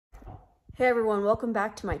Hey everyone, welcome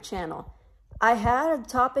back to my channel. I had a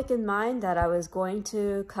topic in mind that I was going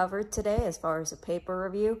to cover today as far as a paper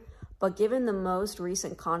review, but given the most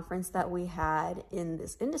recent conference that we had in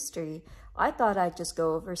this industry, I thought I'd just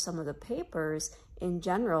go over some of the papers in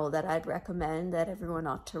general that I'd recommend that everyone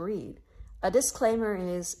ought to read. A disclaimer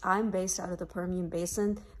is I'm based out of the Permian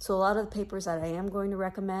Basin, so a lot of the papers that I am going to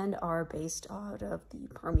recommend are based out of the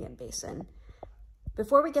Permian Basin.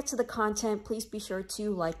 Before we get to the content, please be sure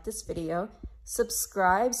to like this video,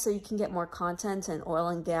 subscribe so you can get more content in oil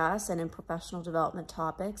and gas and in professional development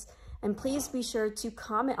topics, and please be sure to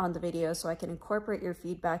comment on the video so I can incorporate your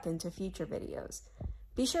feedback into future videos.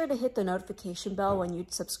 Be sure to hit the notification bell when you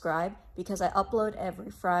subscribe because I upload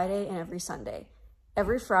every Friday and every Sunday.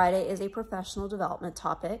 Every Friday is a professional development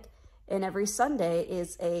topic, and every Sunday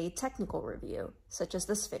is a technical review, such as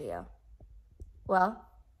this video. Well,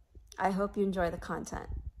 I hope you enjoy the content.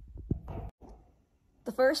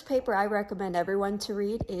 The first paper I recommend everyone to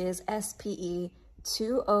read is SPE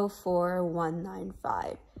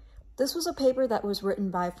 204195. This was a paper that was written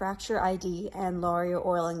by Fracture ID and Lario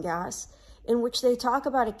Oil and Gas, in which they talk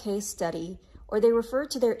about a case study, or they refer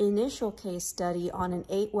to their initial case study on an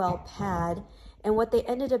 8-well pad, and what they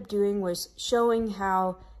ended up doing was showing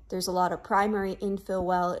how there's a lot of primary infill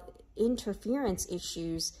well interference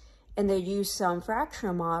issues, and they used some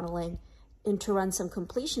fracture modeling and to run some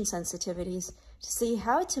completion sensitivities to see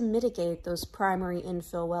how to mitigate those primary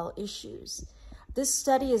infill well issues. This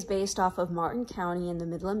study is based off of Martin County in the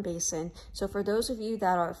Midland Basin, so for those of you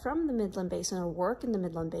that are from the Midland Basin or work in the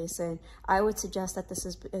Midland Basin, I would suggest that this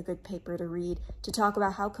is a good paper to read to talk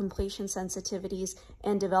about how completion sensitivities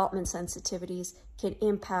and development sensitivities can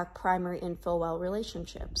impact primary infill well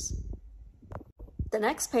relationships. The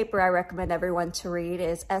next paper I recommend everyone to read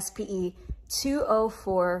is SPE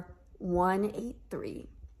 204183.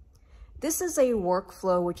 This is a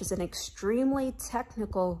workflow, which is an extremely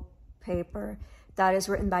technical paper that is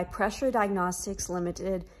written by Pressure Diagnostics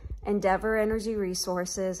Limited, Endeavor Energy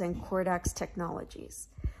Resources, and Cordex Technologies.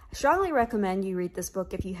 I strongly recommend you read this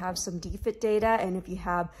book if you have some DFIT data and if you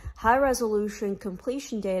have high-resolution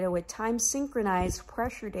completion data with time-synchronized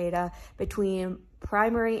pressure data between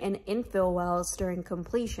primary and infill wells during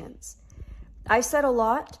completions. I said a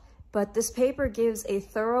lot, but this paper gives a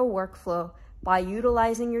thorough workflow by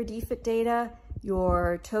utilizing your DFIT data,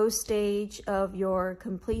 your toe stage of your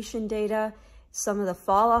completion data, some of the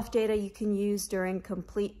fall-off data you can use during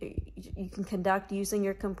you can conduct using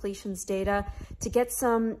your completions data to get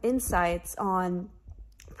some insights on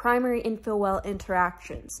primary infill well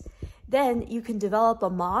interactions. Then you can develop a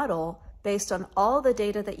model based on all the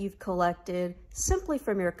data that you've collected simply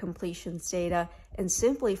from your completions data and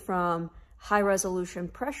simply from high-resolution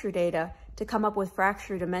pressure data to come up with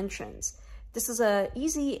fracture dimensions. This is an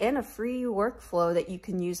easy and a free workflow that you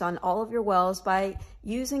can use on all of your wells by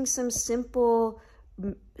using some simple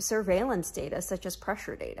surveillance data such as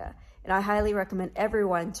pressure data. And I highly recommend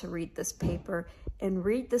everyone to read this paper and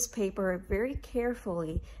read this paper very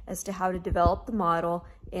carefully as to how to develop the model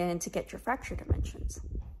and to get your fracture dimensions.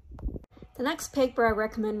 The next paper I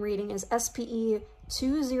recommend reading is SPE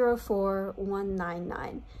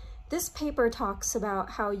 204199. This paper talks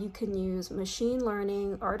about how you can use machine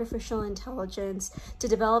learning, artificial intelligence to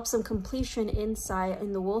develop some completion insight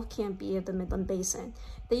in the Wolfcamp B of the Midland Basin.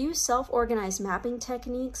 They use self-organized mapping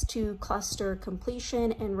techniques to cluster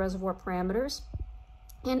completion and reservoir parameters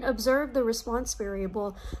and observe the response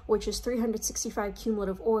variable, which is 365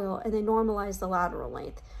 cumulative oil, and they normalize the lateral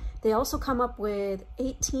length. They also come up with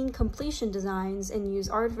 18 completion designs and use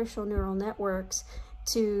artificial neural networks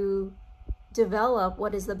to develop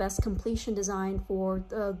what is the best completion design for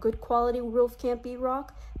the good quality Wolfcamp B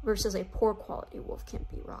rock versus a poor quality Wolfcamp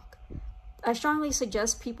B rock. I strongly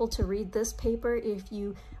suggest people to read this paper if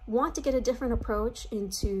you want to get a different approach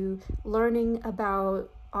into learning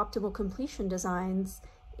about optimal completion designs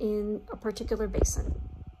in a particular basin.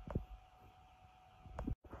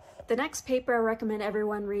 The next paper I recommend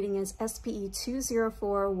everyone reading is SPE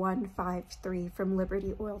 204153 from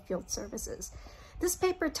Liberty Oilfield Services. This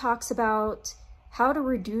paper talks about how to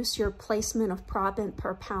reduce your placement of proppant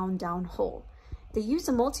per pound downhole. They use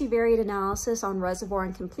a multivariate analysis on reservoir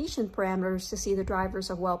and completion parameters to see the drivers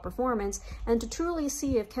of well performance and to truly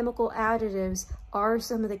see if chemical additives are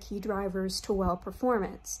some of the key drivers to well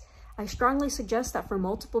performance. I strongly suggest that for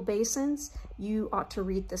multiple basins, you ought to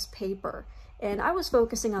read this paper. And I was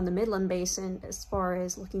focusing on the Midland Basin as far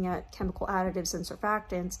as looking at chemical additives and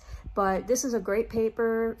surfactants, but this is a great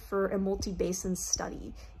paper for a multi-basin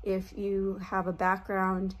study if you have a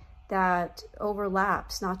background that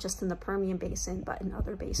overlaps not just in the Permian Basin, but in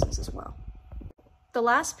other basins as well. The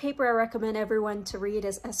last paper I recommend everyone to read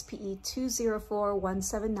is SPE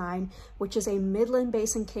 204179, which is a Midland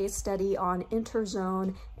Basin case study on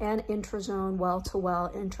interzone and intrazone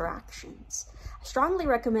well-to-well interactions. I strongly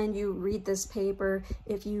recommend you read this paper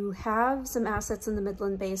if you have some assets in the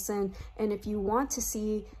Midland Basin and if you want to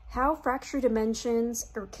see how fracture dimensions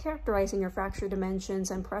or characterizing your fracture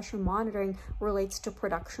dimensions and pressure monitoring relates to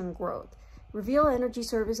production growth. Reveal Energy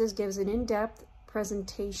Services gives an in-depth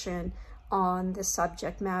presentation on this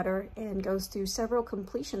subject matter and goes through several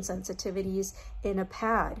completion sensitivities in a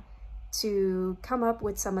pad to come up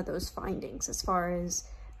with some of those findings as far as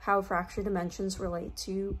how fracture dimensions relate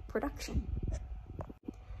to production.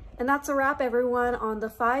 And that's a wrap, everyone, on the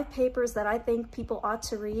 5 papers that I think people ought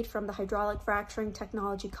to read from the Hydraulic Fracturing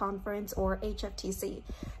Technology Conference, or HFTC.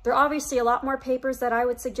 There are obviously a lot more papers that I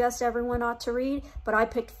would suggest everyone ought to read, but I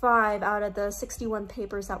picked 5 out of the 61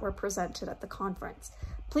 papers that were presented at the conference.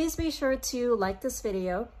 Please be sure to like this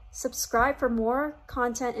video, subscribe for more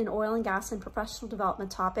content in oil and gas and professional development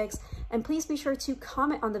topics, and please be sure to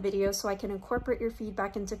comment on the video so I can incorporate your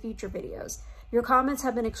feedback into future videos. Your comments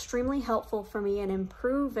have been extremely helpful for me in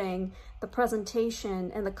improving the presentation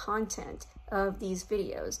and the content of these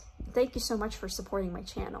videos. Thank you so much for supporting my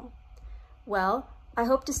channel. Well, I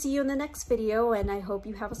hope to see you in the next video, and I hope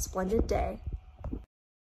you have a splendid day.